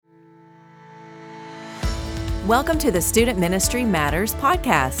Welcome to the Student Ministry Matters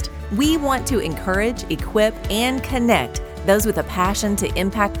podcast. We want to encourage, equip, and connect those with a passion to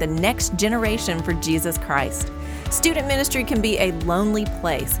impact the next generation for Jesus Christ. Student ministry can be a lonely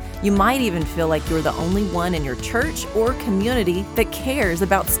place. You might even feel like you're the only one in your church or community that cares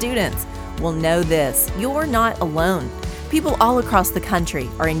about students. Well, know this, you're not alone. People all across the country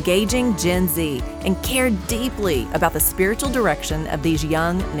are engaging Gen Z and care deeply about the spiritual direction of these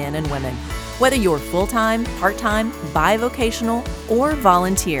young men and women. Whether you're full-time, part-time, bivocational, or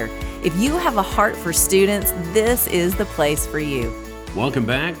volunteer, if you have a heart for students, this is the place for you. Welcome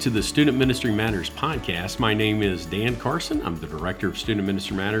back to the Student Ministry Matters podcast. My name is Dan Carson. I'm the Director of Student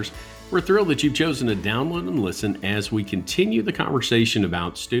Ministry Matters. We're thrilled that you've chosen to download and listen as we continue the conversation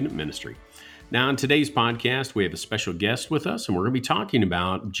about student ministry. Now, in today's podcast, we have a special guest with us, and we're going to be talking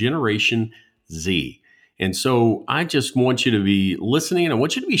about Generation Z. And so I just want you to be listening. I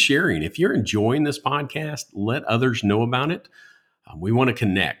want you to be sharing. If you're enjoying this podcast, let others know about it. We want to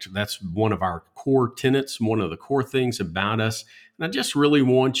connect. That's one of our core tenets, one of the core things about us. And I just really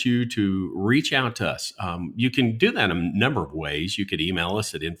want you to reach out to us. You can do that in a number of ways. You could email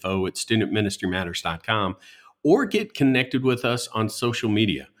us at info@studentministrymatters.com or get connected with us on social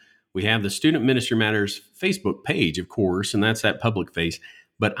media. We have the Student Ministry Matters Facebook page, of course, and that's that public face.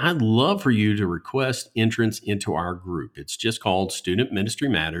 But I'd love for you to request entrance into our group. It's just called Student Ministry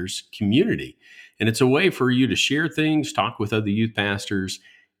Matters Community. And it's a way for you to share things, talk with other youth pastors,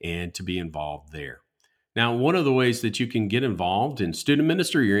 and to be involved there. Now, one of the ways that you can get involved in student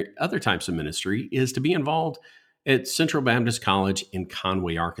ministry or other types of ministry is to be involved at Central Baptist College in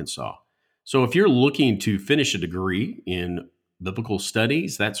Conway, Arkansas. So if you're looking to finish a degree in biblical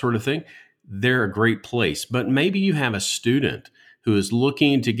studies, that sort of thing, they're a great place. But maybe you have a student who is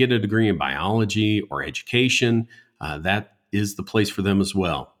looking to get a degree in biology or education. That is the place for them as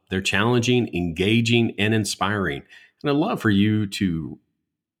well. They're challenging, engaging, and inspiring. And I'd love for you to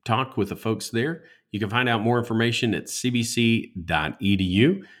talk with the folks there. You can find out more information at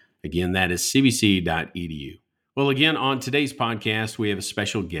cbc.edu. Again, that is cbc.edu. Well, again, on today's podcast, we have a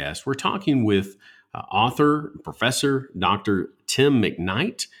special guest. We're talking with author, professor, Dr. Tim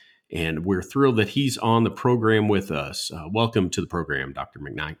McKnight, and we're thrilled that he's on the program with us. Welcome to the program, Dr.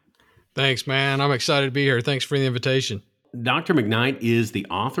 McKnight. Thanks, man. I'm excited to be here. Thanks for the invitation. Dr. McKnight is the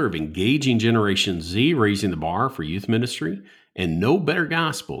author of Engaging Generation Z, Raising the Bar for Youth Ministry, and No Better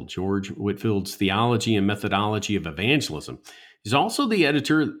Gospel, George Whitfield's Theology and Methodology of Evangelism. He's also the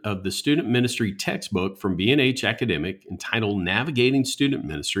editor of the student ministry textbook from B&H Academic entitled Navigating Student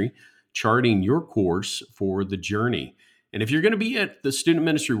Ministry, Charting Your Course for the Journey. And if you're going to be at the Student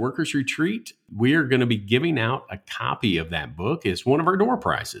Ministry Workers Retreat, we are going to be giving out a copy of that book as one of our door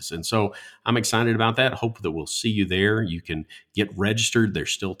prizes. And so I'm excited about that. Hope that we'll see you there. You can get registered.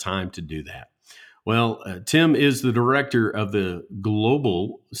 There's still time to do that. Well, Tim is the director of the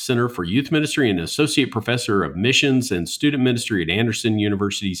Global Center for Youth Ministry and associate professor of missions and student ministry at Anderson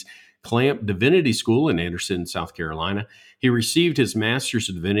University's Clamp Divinity School in Anderson, South Carolina. He received his Master's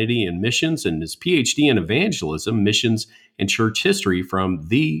of Divinity in Missions and his PhD in Evangelism, Missions, and Church History from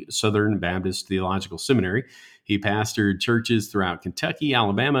the Southern Baptist Theological Seminary. He pastored churches throughout Kentucky,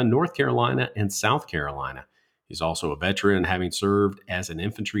 Alabama, North Carolina, and South Carolina. He's also a veteran, having served as an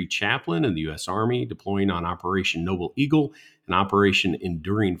infantry chaplain in the U.S. Army, deploying on Operation Noble Eagle and Operation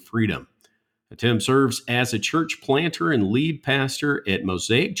Enduring Freedom. Tim serves as a church planter and lead pastor at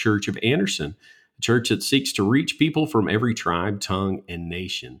Mosaic Church of Anderson, a church that seeks to reach people from every tribe, tongue, and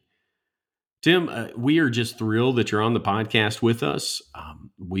nation. Tim, we are just thrilled that you're on the podcast with us.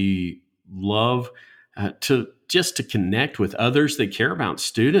 We love to connect with others that care about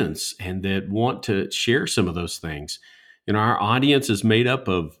students and that want to share some of those things. You know, our audience is made up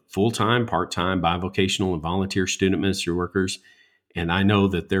of full-time, part-time, bivocational, and volunteer student ministry workers. And I know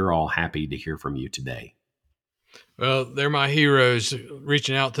that they're all happy to hear from you today. Well, they're my heroes,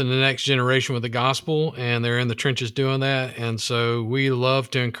 reaching out to the next generation with the gospel, and they're in the trenches doing that. And so we love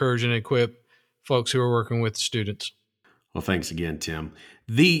to encourage and equip folks who are working with students. Well, thanks again, Tim.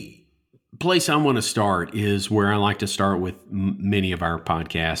 The place I want to start is where I like to start with many of our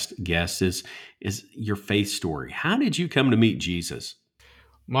podcast guests is your faith story. How did you come to meet Jesus?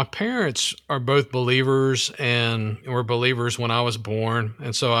 My parents are both believers and were believers when I was born.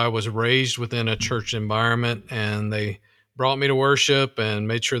 And so I was raised within a church environment, and they brought me to worship and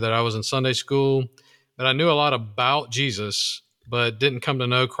made sure that I was in Sunday school. But I knew a lot about Jesus, but didn't come to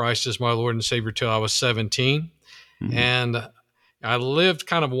know Christ as my Lord and Savior till I was 17. Mm-hmm. And I lived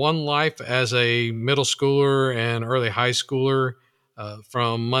kind of one life as a middle schooler and early high schooler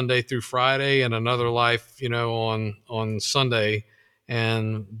from Monday through Friday, and another life, on Sunday.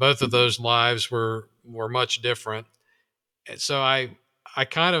 And both of those lives were much different. And so I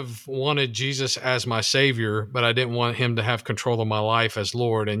kind of wanted Jesus as my savior, but I didn't want him to have control of my life as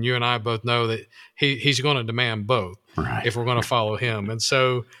Lord. And you and I both know that he's going to demand both Right. if we're going to follow him. And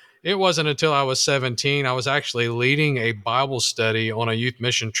so it wasn't until I was 17, I was actually leading a Bible study on a youth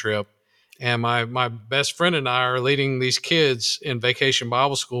mission trip. And my best friend and I are leading these kids in Vacation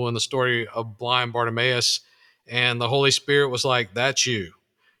Bible School in the story of blind Bartimaeus. And the Holy Spirit was like, that's you.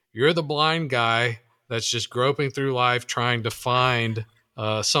 You're the blind guy that's just groping through life trying to find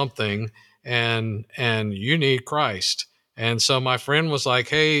something, and you need Christ. And so my friend was like,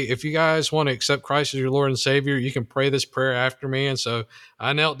 hey, if you guys want to accept Christ as your Lord and Savior, you can pray this prayer after me. And so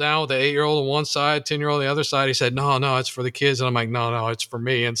I knelt down with the 8-year-old on one side, 10-year-old on the other side. He said, no, it's for the kids. And I'm like, no, it's for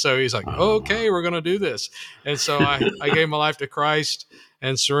me. And so he's like, okay, we're going to do this. And so I gave my life to Christ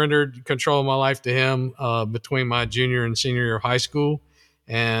and surrendered control of my life to him between my junior and senior year of high school.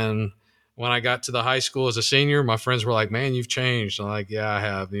 And when I got to the high school as a senior, my friends were like, man, you've changed. I'm like, yeah, I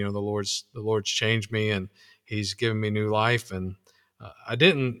have. The Lord's changed me, and he's given me new life. And I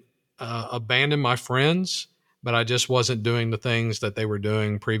didn't abandon my friends, but I just wasn't doing the things that they were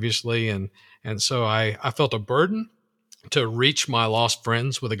doing previously. And so I felt a burden to reach my lost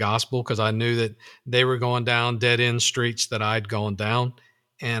friends with the gospel, because I knew that they were going down dead end streets that I'd gone down,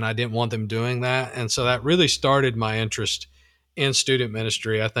 and I didn't want them doing that. And so that really started my interest in student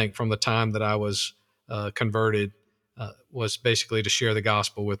ministry. I think from the time that I was converted was basically to share the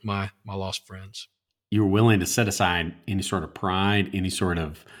gospel with my lost friends. You were willing to set aside any sort of pride, any sort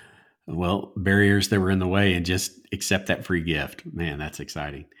of, barriers that were in the way, and just accept that free gift. Man, that's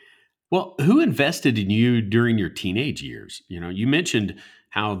exciting. Well, who invested in you during your teenage years? You mentioned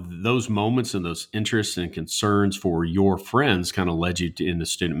how those moments and those interests and concerns for your friends kind of led you into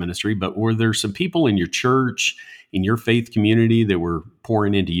student ministry, but were there some people in your church, in your faith community, that were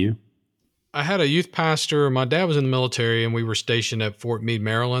pouring into you? I had a youth pastor. My dad was in the military, and we were stationed at Fort Meade,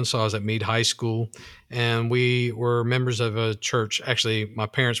 Maryland. So I was at Meade High School, and we were members of a church. Actually, my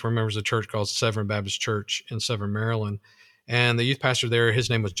parents were members of a church called Severn Baptist Church in Severn, Maryland. And the youth pastor there, his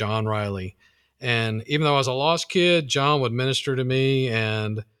name was John Riley. And even though I was a lost kid, John would minister to me,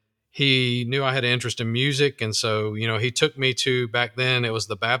 and he knew I had an interest in music. And so, he took me to, back then it was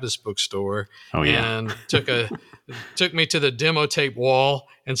the Baptist bookstore. Oh, yeah. And took me to the demo tape wall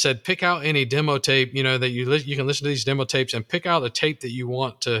and said, pick out any demo tape, that you can listen to these demo tapes, and pick out a tape that you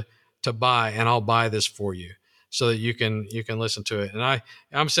want to buy, and I'll buy this for you so that you can listen to it. And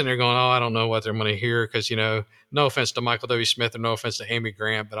I'm sitting there going, I don't know what they're going to hear, because, no offense to Michael W. Smith or no offense to Amy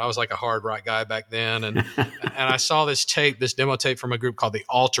Grant, but I was like a hard rock guy back then. And I saw this demo tape from a group called the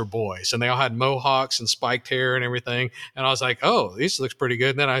Altar Boys, and they all had mohawks and spiked hair and everything. And I was like, oh, this looks pretty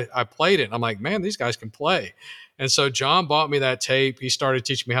good. And then I played it, and I'm like, man, these guys can play. And so John bought me that tape. He started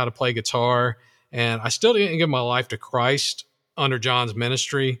teaching me how to play guitar, and I still didn't give my life to Christ under John's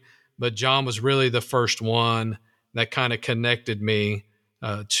ministry, but John was really the first one that kind of connected me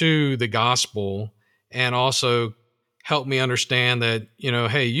to the gospel, and also helped me understand that,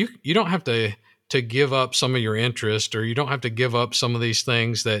 hey, you don't have to give up some of your interest, or you don't have to give up some of these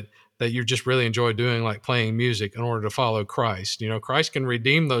things that you just really enjoy doing, like playing music, in order to follow Christ. Christ can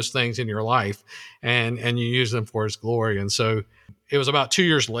redeem those things in your life, and you use them for his glory. And so it was about 2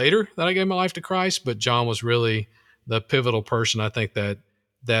 years later that I gave my life to Christ, but John was really the pivotal person, I think,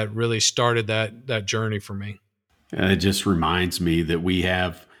 that really started that journey for me. It just reminds me that we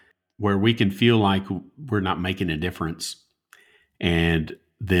have where we can feel like we're not making a difference, and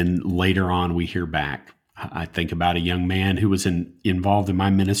then later on we hear back. I think about a young man who was involved in my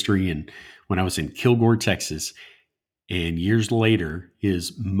ministry, and when I was in Kilgore, Texas, and years later,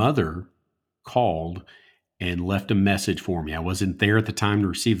 his mother called and left a message for me. I wasn't there at the time to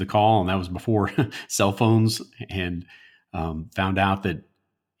receive the call, and that was before cell phones, and found out that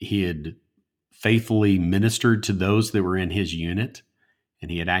he had faithfully ministered to those that were in his unit, and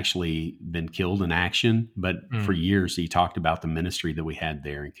he had actually been killed in action. But for years, he talked about the ministry that we had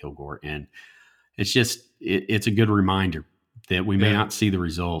there in Kilgore. And it's just, it's a good reminder that we may not see the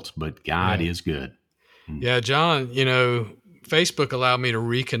results, but God is good. Yeah, John, Facebook allowed me to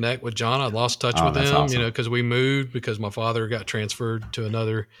reconnect with John. I lost touch with him, awesome. Because we moved, because my father got transferred to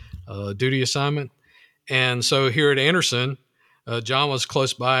another duty assignment. And so here at Anderson, John was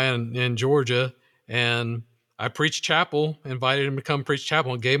close by in Georgia, and I preached chapel, invited him to come preach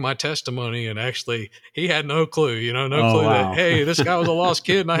chapel, and gave my testimony. And actually, he had no clue, clue that, hey, this guy was a lost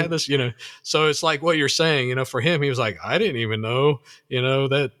kid, and I had this, So it's like what you're saying, for him, he was like, I didn't even know,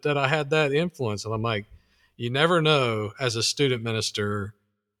 that I had that influence. And I'm like, you never know as a student minister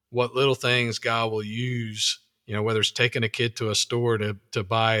what little things God will use whether it's taking a kid to a store to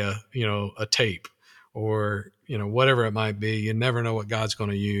buy a tape or, whatever it might be. You never know what God's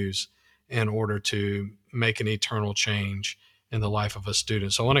going to use in order to make an eternal change in the life of a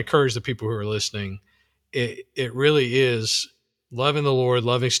student. So I want to encourage the people who are listening. It really is loving the Lord,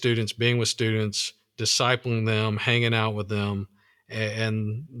 loving students, being with students, discipling them, hanging out with them.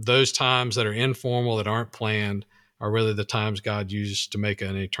 And those times that are informal, that aren't planned, are really the times God uses to make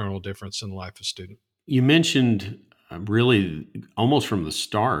an eternal difference in the life of a student. You mentioned really almost from the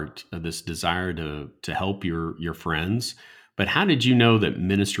start this desire to help your friends. But how did you know that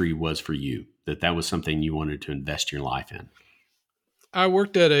ministry was for you, that was something you wanted to invest your life in? I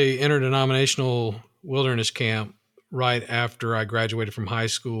worked at a interdenominational wilderness camp right after I graduated from high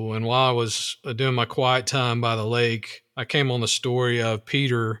school. And while I was doing my quiet time by the lake, I came on the story of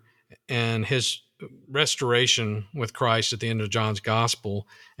Peter and his restoration with Christ at the end of John's gospel.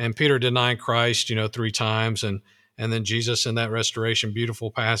 And Peter denied Christ, 3 times. And then Jesus in that restoration,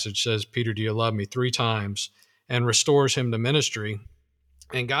 beautiful passage says, "Peter, do you love me?" 3 times, and restores him to ministry.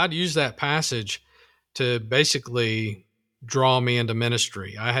 And God used that passage to basically draw me into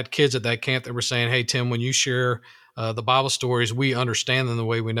ministry. I had kids at that camp that were saying, "Hey, Tim, when you share the Bible stories, we understand them the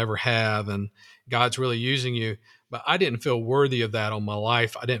way we never have, and God's really using you." But I didn't feel worthy of that on my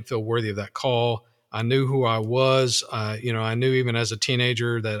life. I didn't feel worthy of that call. I knew who I was. I knew even as a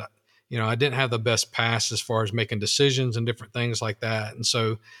teenager that, I didn't have the best past as far as making decisions and different things like that. And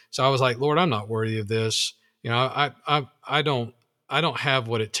so I was like, "Lord, I'm not worthy of this. I don't have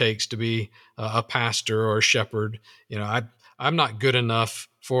what it takes to be a pastor or a shepherd. I'm not good enough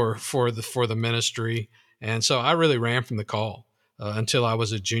for the ministry." And so I really ran from the call until I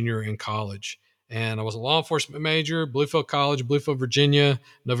was a junior in college. And I was a law enforcement major, Bluefield College, Bluefield, Virginia,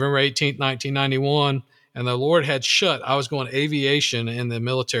 November 18th, 1991. And the Lord had shut. I was going aviation in the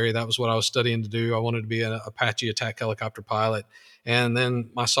military. That was what I was studying to do. I wanted to be an Apache attack helicopter pilot. And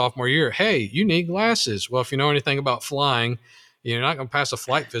then my sophomore year, "Hey, you need glasses." Well, if you know anything about flying, you're not going to pass a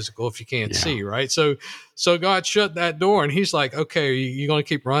flight physical if you can't see, right? So God shut that door, and he's like, "Okay, are you going to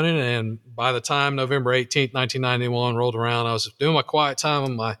keep running?" And by the time November 18th, 1991 rolled around, I was doing my quiet time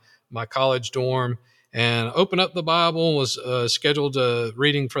in my college dorm and opened up the Bible, was scheduled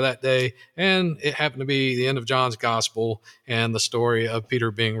reading for that day. And it happened to be the end of John's gospel and the story of Peter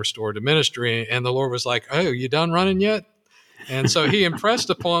being restored to ministry. And the Lord was like, "Oh, you done running yet?" And so he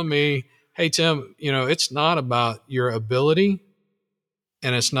impressed upon me, "Hey, Tim, it's not about your ability,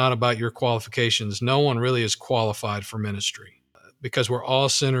 and it's not about your qualifications. No one really is qualified for ministry because we're all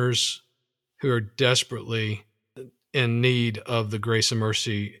sinners who are desperately in need of the grace and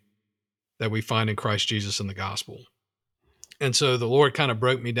mercy that we find in Christ Jesus in the gospel." And so the Lord kind of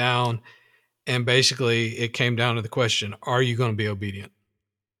broke me down, and basically it came down to the question, are you going to be obedient?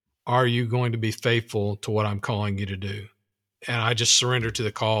 Are you going to be faithful to what I'm calling you to do? And I just surrendered to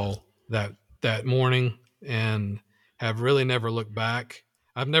the call that morning and have really never looked back.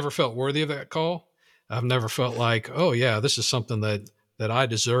 I've never felt worthy of that call. I've never felt like, "Oh yeah, this is something that I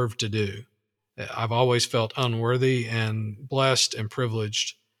deserve to do." I've always felt unworthy and blessed and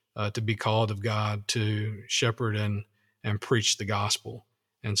privileged to be called of God to shepherd and preach the gospel.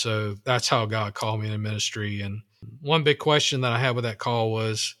 And so that's how God called me into ministry. And one big question that I had with that call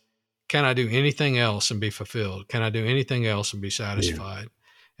was, can I do anything else and be fulfilled? Can I do anything else and be satisfied?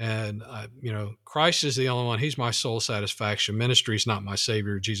 And, Christ is the only one. He's my sole satisfaction. Ministry is not my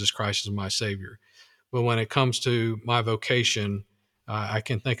savior. Jesus Christ is my savior. But when it comes to my vocation, I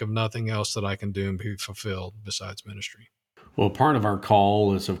can think of nothing else that I can do and be fulfilled besides ministry. Well, part of our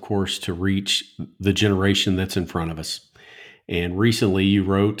call is, of course, to reach the generation that's in front of us. And recently you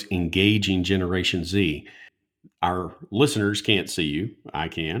wrote Engaging Generation Z. Our listeners can't see you. I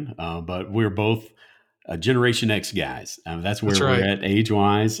can, but we're both Generation X guys. That's where we're at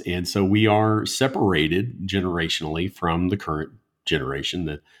age-wise. And so we are separated generationally from the current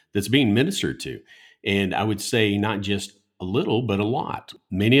generation that's being ministered to. And I would say not just a little, but a lot.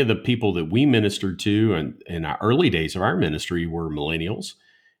 Many of the people that we ministered to in our early days of our ministry were millennials.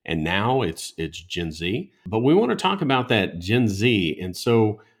 And now it's Gen Z. But we want to talk about that Gen Z. And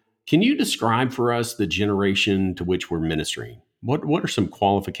so can you describe for us the generation to which we're ministering? What are some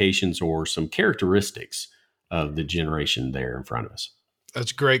qualifications or some characteristics of the generation there in front of us?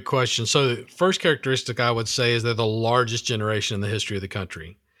 That's a great question. So the first characteristic I would say is they're the largest generation in the history of the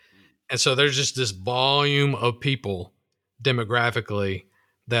country. And so there's just this volume of people demographically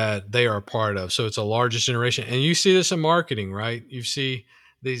that they are a part of. So it's the largest generation. And you see this in marketing, right? You see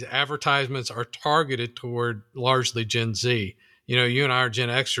these advertisements are targeted toward largely Gen Z. You and I are Gen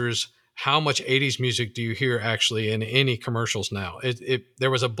Xers. how much 80s music do you hear actually in any commercials now? There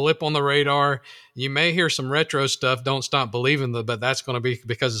was a blip on the radar. You may hear some retro stuff. Don't stop believing but that's going to be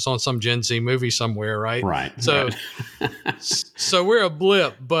because it's on some Gen Z movie somewhere, right? Right. So, right. so we're a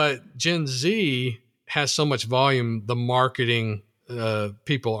blip, but Gen Z has so much volume. The marketing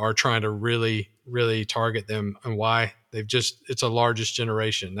people are trying to really, really target them, and why it's a largest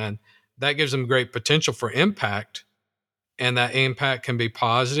generation, and that gives them great potential for impact. And that impact can be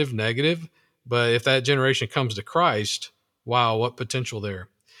positive, negative. But if that generation comes to Christ, wow, what potential there.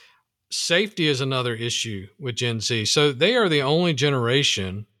 Safety is another issue with Gen Z. So they are the only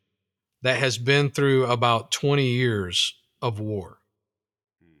generation that has been through about 20 years of war.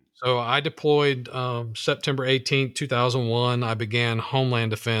 So I deployed September 18th, 2001. I began Homeland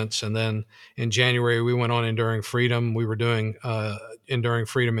Defense. And then in January, we went on Enduring Freedom. We were doing Enduring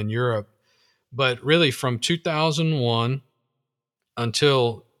Freedom in Europe. But really from 2001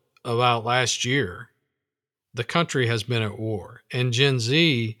 until about last year, the country has been at war, and Gen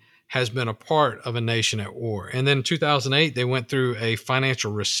Z has been a part of a nation at war. And then in 2008, they went through a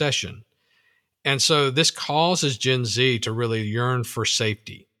financial recession. And so this causes Gen Z to really yearn for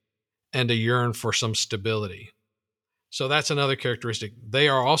safety and to yearn for some stability. So that's another characteristic. They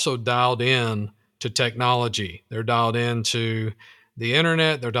are also dialed in to technology. They're dialed into the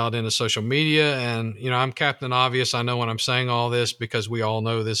internet, they're dialed into social media. And, I'm Captain Obvious. I know when I'm saying all this because we all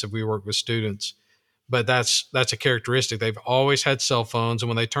know this if we work with students, but that's a characteristic. They've always had cell phones. And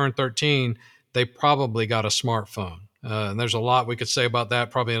when they turn 13, they probably got a smartphone. And there's a lot we could say about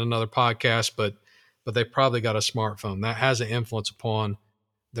that probably in another podcast, but they probably got a smartphone. That has an influence upon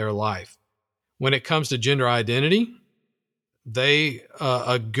their life. When it comes to gender identity,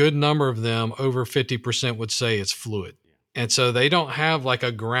 a good number of them, over 50%, would say it's fluid. And so they don't have like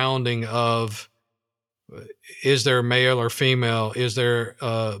a grounding of, is there male or female? Is there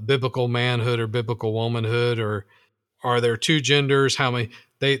biblical manhood or biblical womanhood? Or are there two genders? How many?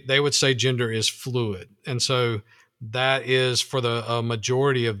 They would say gender is fluid. And so that is, for the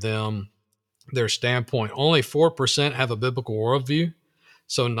majority of them, their standpoint. Only 4% have a biblical worldview.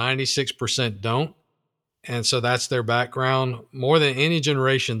 So 96% don't. And so that's their background. More than any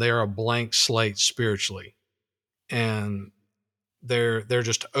generation, they are a blank slate spiritually. And they're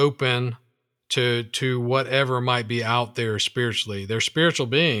just open to whatever might be out there spiritually. They're spiritual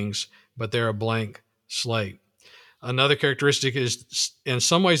beings, but they're a blank slate. Another characteristic is, in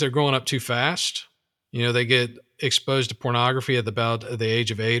some ways, they're growing up too fast. They get exposed to pornography at about the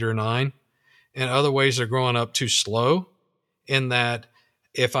age of 8 or 9. In other ways, they're growing up too slow, in that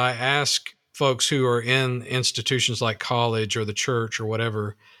if I ask folks who are in institutions like college or the church or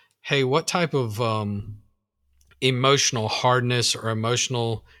whatever, hey, what type of emotional hardness or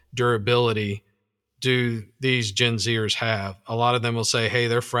emotional durability do these Gen Zers have? A lot of them will say, hey,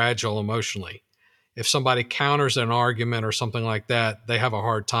 they're fragile emotionally. If somebody counters an argument or something like that, they have a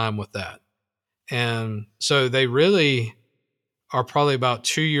hard time with that. And so they really are probably about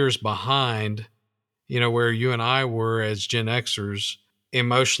 2 years behind, where you and I were as Gen Xers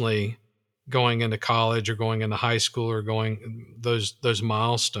emotionally going into college or going into high school or going those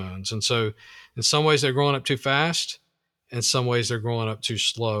milestones. And so in some ways they're growing up too fast. In some ways they're growing up too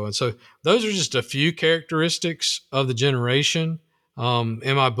slow. And so those are just a few characteristics of the generation.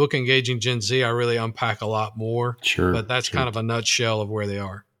 In my book, Engaging Gen Z, I really unpack a lot more. Sure. But that's kind of a nutshell of where they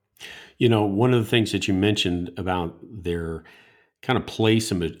are. One of the things that you mentioned about their kind of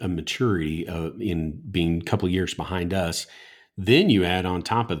place of maturity in being a couple of years behind us, then you add on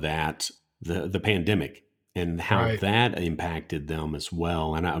top of that the pandemic and how that impacted them as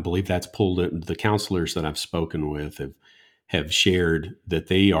well. And I believe that's pulled the counselors that I've spoken with have shared that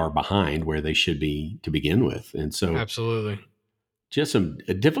they are behind where they should be to begin with. And so absolutely, just some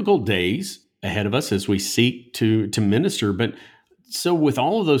difficult days ahead of us as we seek to minister. But so with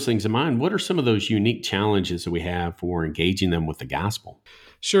all of those things in mind, what are some of those unique challenges that we have for engaging them with the gospel?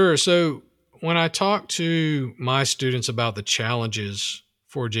 Sure. So when I talk to my students about the challenges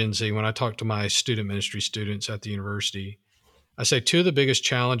for Gen Z, when I talk to my student ministry students at the university, I say two of the biggest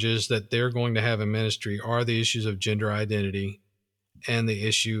challenges that they're going to have in ministry are the issues of gender identity and the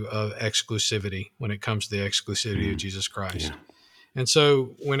issue of exclusivity when it comes to the exclusivity of Jesus Christ. Yeah. And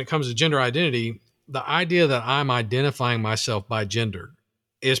so when it comes to gender identity, the idea that I'm identifying myself by gender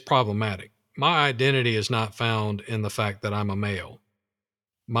is problematic. My identity is not found in the fact that I'm a male.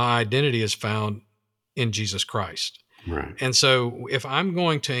 My identity is found in Jesus Christ. Right. And so if I'm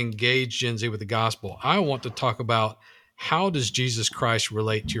going to engage Gen Z with the gospel, I want to talk about, how does Jesus Christ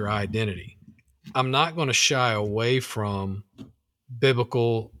relate to your identity? I'm not going to shy away from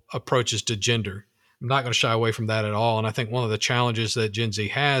biblical approaches to gender. I'm not going to shy away from that at all. And I think one of the challenges that Gen Z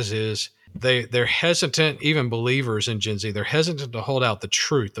has is they're hesitant, even believers in Gen Z, they're hesitant to hold out the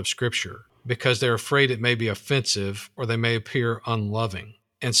truth of Scripture because they're afraid it may be offensive or they may appear unloving.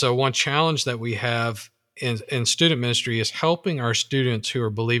 And so one challenge that we have in student ministry is helping our students who are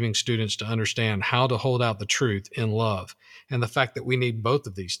believing students to understand how to hold out the truth in love and the fact that we need both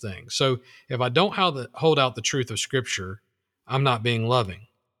of these things. So if I don't hold out the truth of Scripture, I'm not being loving.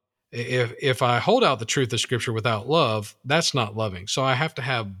 If I hold out the truth of Scripture without love, that's not loving. So I have to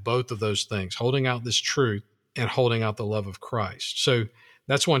have both of those things, holding out this truth and holding out the love of Christ. So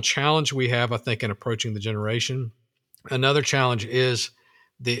that's one challenge we have, I think, in approaching the generation. Another challenge is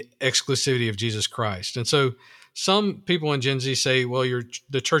the exclusivity of Jesus Christ. And so some people in Gen Z say, well,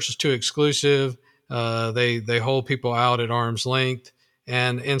 the church is too exclusive. They hold people out at arm's length.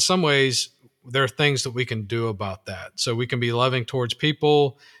 And in some ways, there are things that we can do about that. So we can be loving towards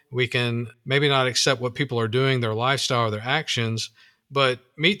people. We can maybe not accept what people are doing, their lifestyle or their actions, but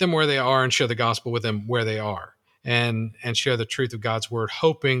meet them where they are and share the gospel with them where they are, and share the truth of God's word,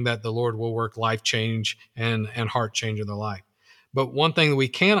 hoping that the Lord will work life change and heart change in their life. But one thing that we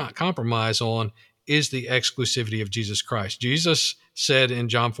cannot compromise on is the exclusivity of Jesus Christ. Jesus said in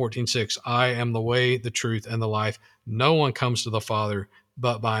John 14:6, I am the way, the truth, and the life. No one comes to the Father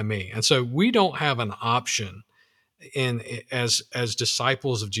but by me. And so we don't have an option as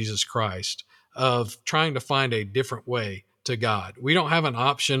disciples of Jesus Christ of trying to find a different way to God. We don't have an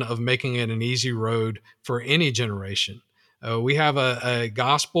option of making it an easy road for any generation. We have a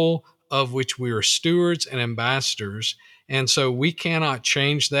gospel of which we are stewards and ambassadors. And so we cannot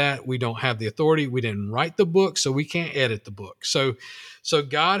change that. We don't have the authority. We didn't write the book, so we can't edit the book. So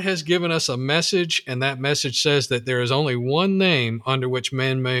God has given us a message, and that message says that there is only one name under which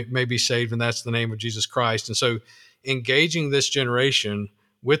men may be saved, and that's the name of Jesus Christ. And so engaging this generation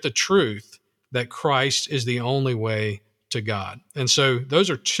with the truth that Christ is the only way to God. And so those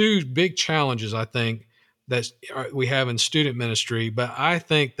are two big challenges, I think, that we have in student ministry. But I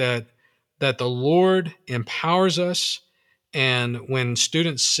think that the Lord empowers us. And when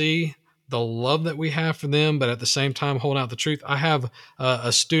students see the love that we have for them, but at the same time hold out the truth. I have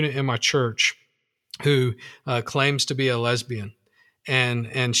a student in my church who claims to be a lesbian.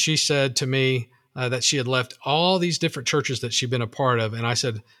 And she said to me that she had left all these different churches that she'd been a part of. And I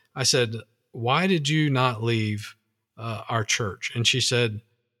said, why did you not leave our church? And she said,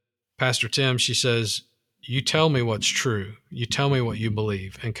 Pastor Tim, she says, you tell me what's true. You tell me what you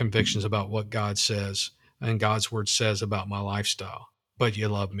believe and convictions about what God says and God's word says about my lifestyle, but you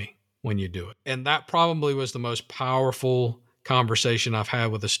love me when you do it. And that probably was the most powerful conversation I've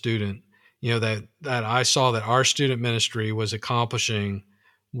had with a student, that I saw that our student ministry was accomplishing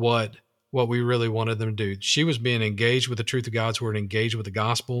what we really wanted them to do. She was being engaged with the truth of God's word, engaged with the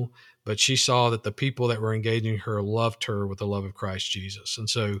gospel, but she saw that the people that were engaging her loved her with the love of Christ Jesus. And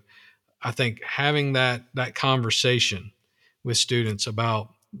so I think having that conversation with students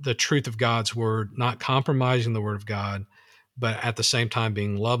about the truth of God's word, not compromising the word of God, but at the same time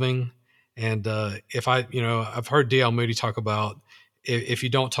being loving. And I've heard D.L. Moody talk about if you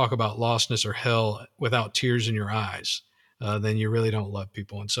don't talk about lostness or hell without tears in your eyes, then you really don't love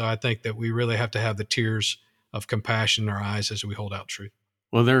people. And so I think that we really have to have the tears of compassion in our eyes as we hold out truth.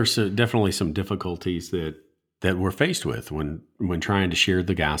 Well, there's definitely some difficulties that we're faced with when trying to share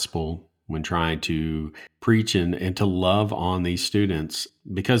the gospel, when trying to preach and to love on these students,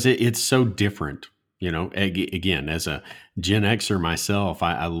 because it's so different. Again, as a Gen Xer myself,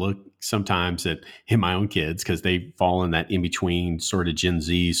 I look sometimes at my own kids because they fall in that in between sort of Gen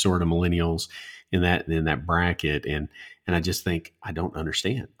Z, sort of millennials in that bracket. And I just think, I don't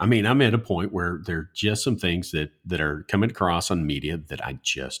understand. I mean, I'm at a point where there are just some things that are coming across on media that I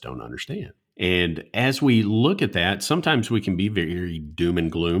just don't understand. And as we look at that, sometimes we can be very doom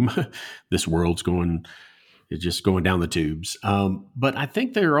and gloom. This world's just going down the tubes. But I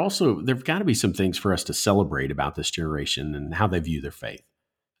think there've got to be some things for us to celebrate about this generation and how they view their faith.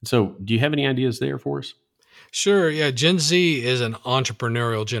 So do you have any ideas there for us? Sure. Yeah. Gen Z is an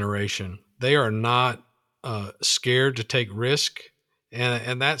entrepreneurial generation. They are not scared to take risk.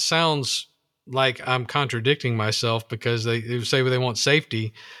 And that sounds like I'm contradicting myself because they say they want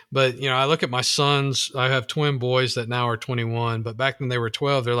safety. But, I look at my sons. I have twin boys that now are 21, but back when they were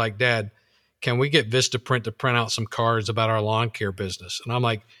 12, they're like, Dad, can we get Vistaprint to print out some cards about our lawn care business? And I'm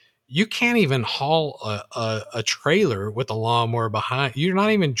like, you can't even haul a trailer with a lawnmower behind. You're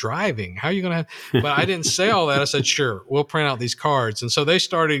not even driving. How are you going to have? But I didn't say all that. I said, sure, we'll print out these cards. And so they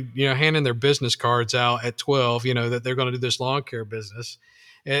started, handing their business cards out at 12, that they're going to do this lawn care business.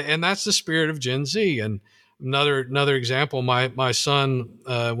 And that's the spirit of Gen Z. And another example, my son,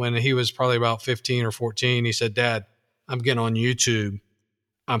 when he was probably about 15 or 14, he said, Dad, I'm getting on YouTube.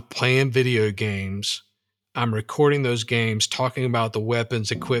 I'm playing video games. I'm recording those games, talking about the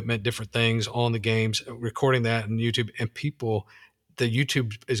weapons, equipment, different things on the games, recording that on YouTube. And the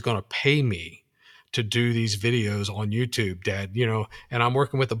YouTube is going to pay me to do these videos on YouTube, Dad, and I'm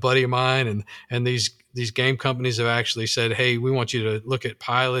working with a buddy of mine, and these game companies have actually said, hey, we want you to look at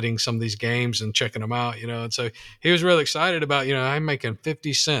piloting some of these games and checking them out, and so he was really excited about, I'm making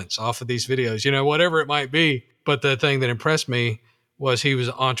 50 cents off of these videos, whatever it might be. But the thing that impressed me was he was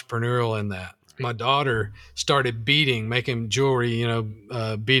entrepreneurial in that. My daughter started making jewelry,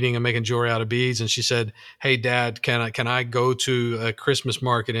 beading and making jewelry out of beads. And she said, hey, Dad, can I go to a Christmas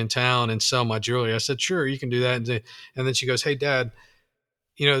market in town and sell my jewelry? I said, sure, you can do that. And then she goes, hey, Dad,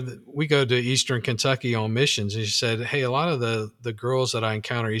 we go to Eastern Kentucky on missions. And she said, hey, a lot of the girls that I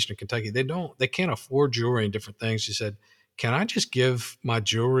encounter in Eastern Kentucky, they can't afford jewelry and different things. She said, can I just give my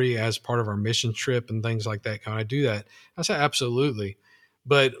jewelry as part of our mission trip and things like that? Can I do that? I said, absolutely.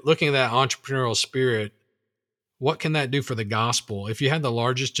 But looking at that entrepreneurial spirit, what can that do for the gospel? If you had the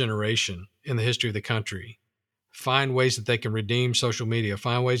largest generation in the history of the country, find ways that they can redeem social media,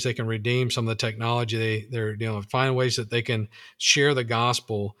 find ways they can redeem some of the technology they're dealing with, find ways that they can share the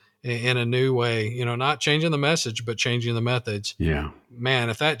gospel in a new way, not changing the message, but changing the methods. Yeah. Man,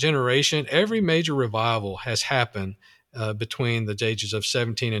 if that generation, every major revival has happened between the ages of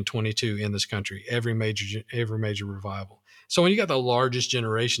 17 and 22 in this country, every major revival. So when you got the largest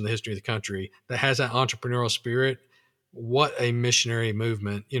generation in the history of the country that has that entrepreneurial spirit, what a missionary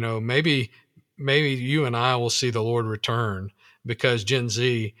movement. Maybe you and I will see the Lord return because Gen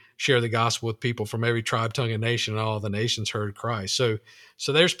Z share the gospel with people from every tribe, tongue, and nation, and all the nations heard Christ. So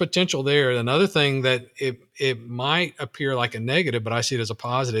there's potential there. Another thing that it might appear like a negative, but I see it as a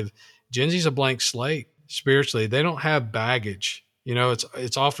positive. Gen Z is a blank slate spiritually. They don't have baggage.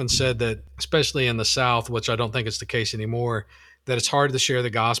 It's often said that, especially in the South, which I don't think is the case anymore, that it's hard to share the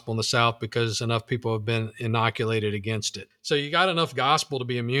gospel in the South because enough people have been inoculated against it. So you got enough gospel to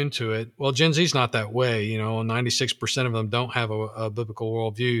be immune to it. Well, Gen Z's not that way. 96% of them don't have a biblical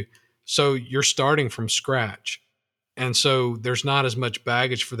worldview. So you're starting from scratch. And so there's not as much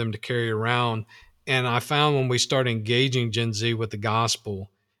baggage for them to carry around. And I found when we start engaging Gen Z with the gospel,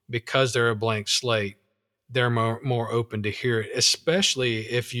 because they're a blank slate, they're more open to hear it, especially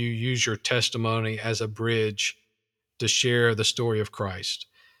if you use your testimony as a bridge to share the story of Christ.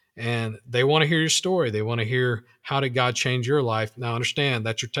 And they want to hear your story. They want to hear, how did God change your life? Now, understand,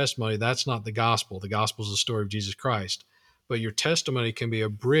 that's your testimony. That's not the gospel. The gospel is the story of Jesus Christ. But your testimony can be a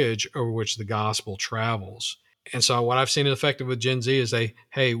bridge over which the gospel travels. And so what I've seen effective with Gen Z is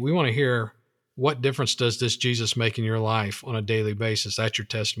we want to hear, what difference does this Jesus make in your life on a daily basis? That's your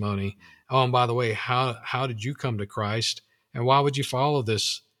testimony. Oh, and by the way, how did you come to Christ? And why would you follow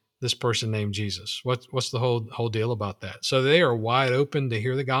this person named Jesus? What's the whole deal about that? So they are wide open to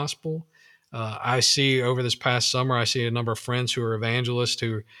hear the gospel. I see over this past summer, I see a number of friends who are evangelists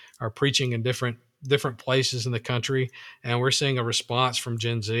who are preaching in different places in the country. And we're seeing a response from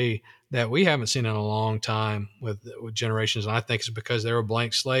Gen Z that we haven't seen in a long time with generations. And I think it's because they're a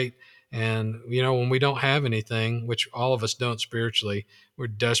blank slate. And, when we don't have anything, which all of us don't spiritually, we're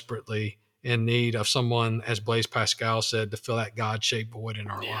desperately in need of someone, as Blaise Pascal said, to fill that God-shaped void in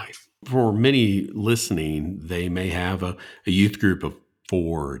our life. For many listening, they may have a youth group of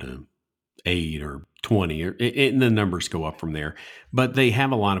 4 to 8 or 20, and the numbers go up from there. But they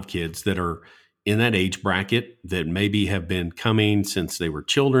have a lot of kids that are in that age bracket that maybe have been coming since they were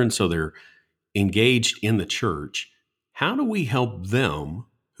children, so they're engaged in the church. How do we help them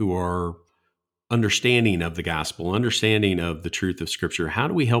who are understanding of the gospel, understanding of the truth of Scripture? How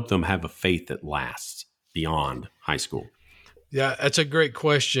do we help them have a faith that lasts beyond high school? Yeah, that's a great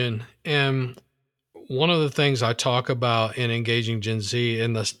question. And one of the things I talk about in engaging Gen Z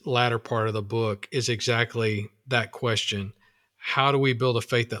in the latter part of the book is exactly that question. How do we build a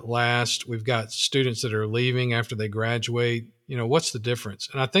faith that lasts? We've got students that are leaving after they graduate. What's the difference?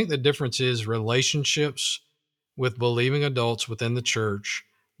 And I think the difference is relationships with believing adults within the church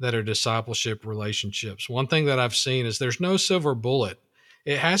that are discipleship relationships. One thing that I've seen is there's no silver bullet.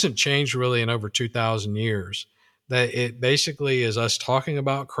 It hasn't changed really in over 2,000 years. That it basically is us talking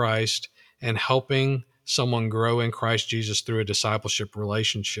about Christ and helping someone grow in Christ Jesus through a discipleship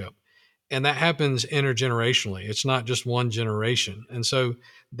relationship. And that happens intergenerationally. It's not just one generation. And so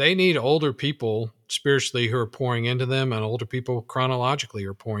they need older people spiritually who are pouring into them, and older people chronologically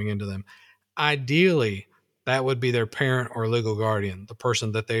are pouring into them. Ideally, that would be their parent or legal guardian, the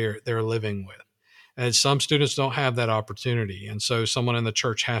person that they're living with. And some students don't have that opportunity. And so someone in the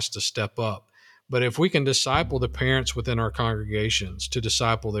church has to step up. But if we can disciple the parents within our congregations to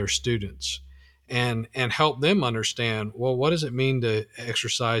disciple their students, and help them understand, well, what does it mean to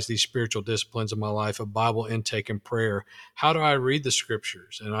exercise these spiritual disciplines in my life of Bible intake and prayer? How do I read the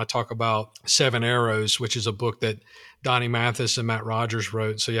scriptures? And I talk about Seven Arrows, which is a book that Donnie Mathis and Matt Rogers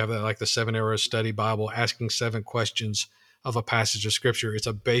wrote. So you have that, like the Seven Arrows Study Bible, asking 7 questions of a passage of scripture. It's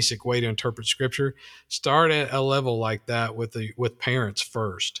a basic way to interpret scripture. Start at a level like that with parents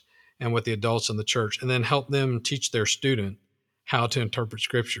first and with the adults in the church, and then help them teach their student how to interpret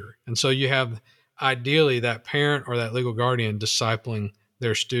scripture. And so you have ideally that parent or that legal guardian discipling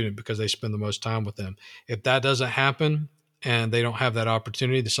their student because they spend the most time with them. If that doesn't happen and they don't have that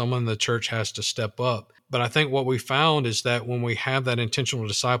opportunity, someone in the church has to step up. But I think what we found is that when we have that intentional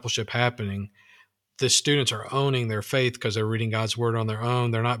discipleship happening, the students are owning their faith because they're reading God's word on their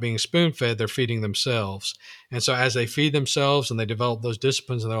own. They're not being spoon-fed, they're feeding themselves. And so as they feed themselves and they develop those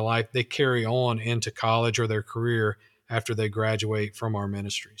disciplines in their life, they carry on into college or their career after they graduate from our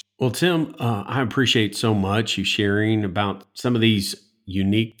ministries. Well, Tim, I appreciate so much you sharing about some of these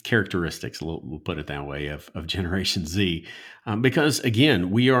unique characteristics, we'll put it that way, of Generation Z, because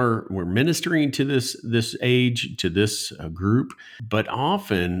again, we're ministering to this age, to this group, but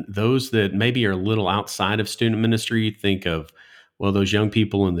often those that maybe are a little outside of student ministry think of, well, those young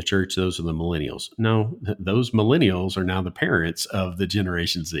people in the church, those are the millennials. No, those millennials are now the parents of the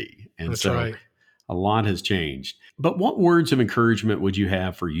Generation Z, and That's so right. a lot has changed. But what words of encouragement would you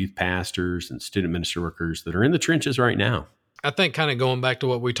have for youth pastors and student ministry workers that are in the trenches right now? I think kind of going back to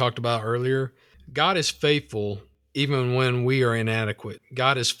what we talked about earlier, God is faithful even when we are inadequate.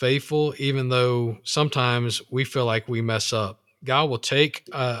 God is faithful even though sometimes we feel like we mess up. God will take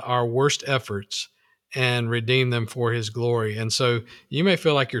our worst efforts and redeem them for his glory. And so you may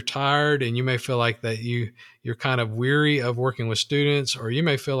feel like you're tired, and you may feel like that you're kind of weary of working with students, or you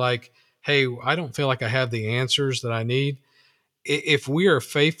may feel like, hey, I don't feel like I have the answers that I need. If we are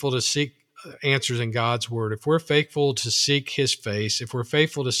faithful to seek answers in God's word, if we're faithful to seek his face, if we're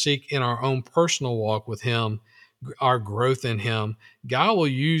faithful to seek in our own personal walk with him, our growth in him, God will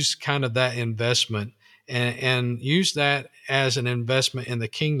use kind of that investment and use that as an investment in the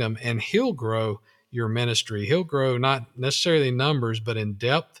kingdom, and he'll grow your ministry. He'll grow not necessarily numbers, but in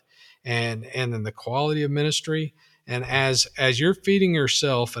depth and in the quality of ministry. And as you're feeding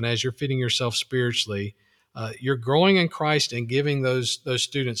yourself and as you're feeding yourself spiritually, you're growing in Christ and giving those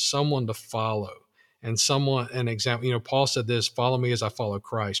students someone to follow and an example. You know, Paul said this: "Follow me as I follow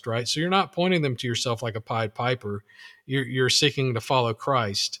Christ." Right. So you're not pointing them to yourself like a Pied Piper. You're seeking to follow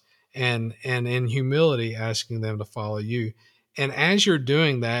Christ and in humility asking them to follow you. And as you're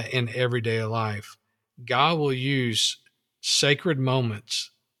doing that in everyday life, God will use sacred moments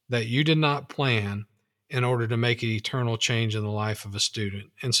that you did not plan in order to make an eternal change in the life of a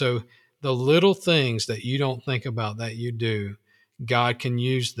student. And so the little things that you don't think about that you do, God can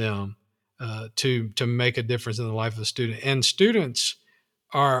use them to make a difference in the life of a student. And students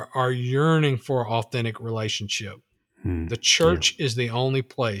are yearning for authentic relationship. The church is the only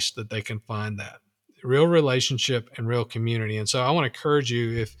place that they can find that real relationship and real community. And so I want to encourage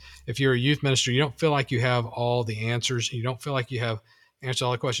you, if you're a youth minister, you don't feel like you have all the answers, you don't feel like you have answered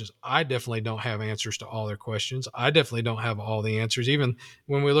all the questions. I definitely don't have answers to all their questions. I definitely don't have all the answers. Even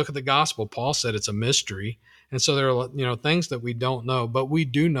when we look at the gospel, Paul said it's a mystery. And so there are, things that we don't know, but we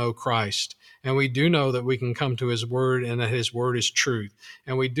do know Christ. And we do know that we can come to his word and that his word is truth.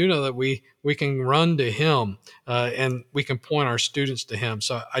 And we do know that we can run to him and we can point our students to him.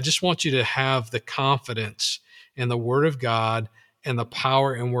 So I just want you to have the confidence in the word of God and the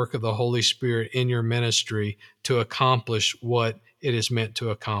power and work of the Holy Spirit in your ministry to accomplish what it is meant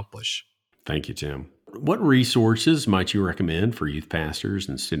to accomplish. Thank you, Tim. What resources might you recommend for youth pastors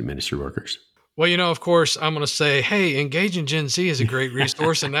and student ministry workers? Well, of course, I'm going to say, hey, Engaging Gen Z is a great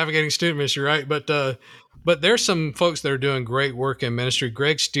resource in navigating student ministry, right? But there's some folks that are doing great work in ministry.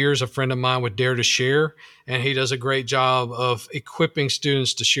 Greg Steers, a friend of mine with Dare to Share, and he does a great job of equipping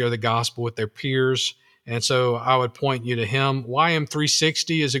students to share the gospel with their peers. And so I would point you to him.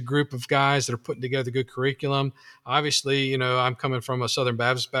 YM360 is a group of guys that are putting together good curriculum. Obviously, I'm coming from a Southern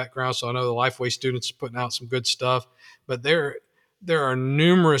Baptist background, so I know the Lifeway students are putting out some good stuff. But there are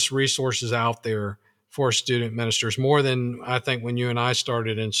numerous resources out there for student ministers, more than I think when you and I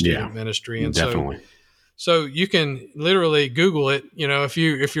started in student ministry. And definitely. So you can literally Google it.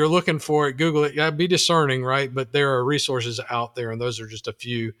 If you're looking for it, Google it. You gotta be discerning, right? But there are resources out there, and those are just a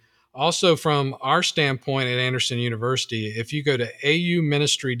few. Also, from our standpoint at Anderson University, if you go to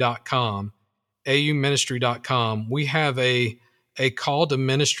auministry.com, we have a call to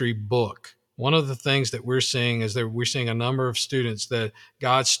ministry book. One of the things that we're seeing is that we're seeing a number of students that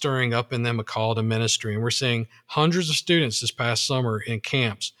God's stirring up in them a call to ministry. And we're seeing hundreds of students this past summer in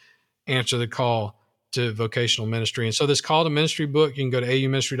camps answer the call to vocational ministry. And so this call to ministry book, you can go to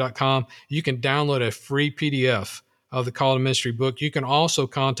auministry.com. You can download a free PDF of the call to ministry book. You can also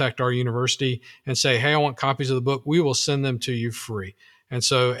contact our university and say, hey, I want copies of the book. We will send them to you free. And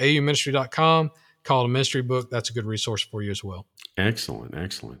so auministry.com, call to ministry book, that's a good resource for you as well. Excellent.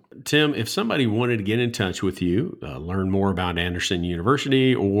 Tim, if somebody wanted to get in touch with you, learn more about Anderson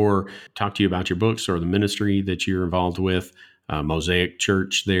University, or talk to you about your books or the ministry that you're involved with, Mosaic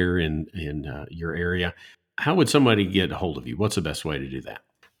Church there in your area, how would somebody get a hold of you? What's the best way to do that?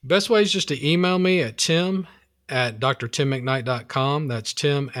 Best way is just to email me at tim@drtimmcknight.com. That's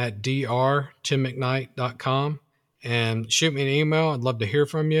tim@drtimmcknight.com. And shoot me an email. I'd love to hear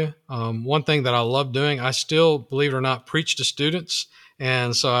from you. One thing that I love doing, I still, believe it or not, preach to students.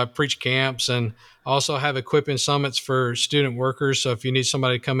 And so I preach camps and also have equipping summits for student workers. So if you need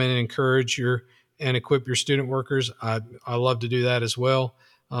somebody to come in and encourage and equip your student workers, I love to do that as well.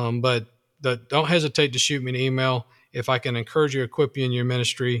 But don't hesitate to shoot me an email. If I can encourage you, equip you in your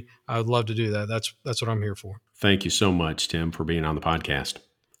ministry, I would love to do that. That's what I'm here for. Thank you so much, Tim, for being on the podcast.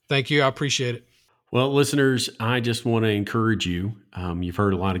 Thank you. I appreciate it. Well, listeners, I just want to encourage you. You've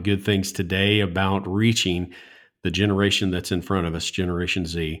heard a lot of good things today about reaching the generation that's in front of us, Generation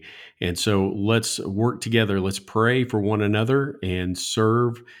Z. And so let's work together. Let's pray for one another and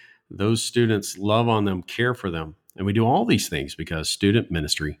serve those students, love on them, care for them. And we do all these things because student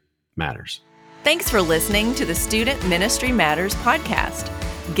ministry matters. Thanks for listening to the Student Ministry Matters podcast.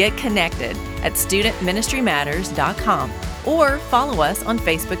 Get connected at studentministrymatters.com or follow us on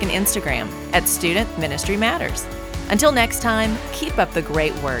Facebook and Instagram at Student Ministry Matters. Until next time, keep up the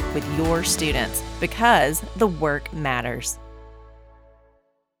great work with your students because the work matters.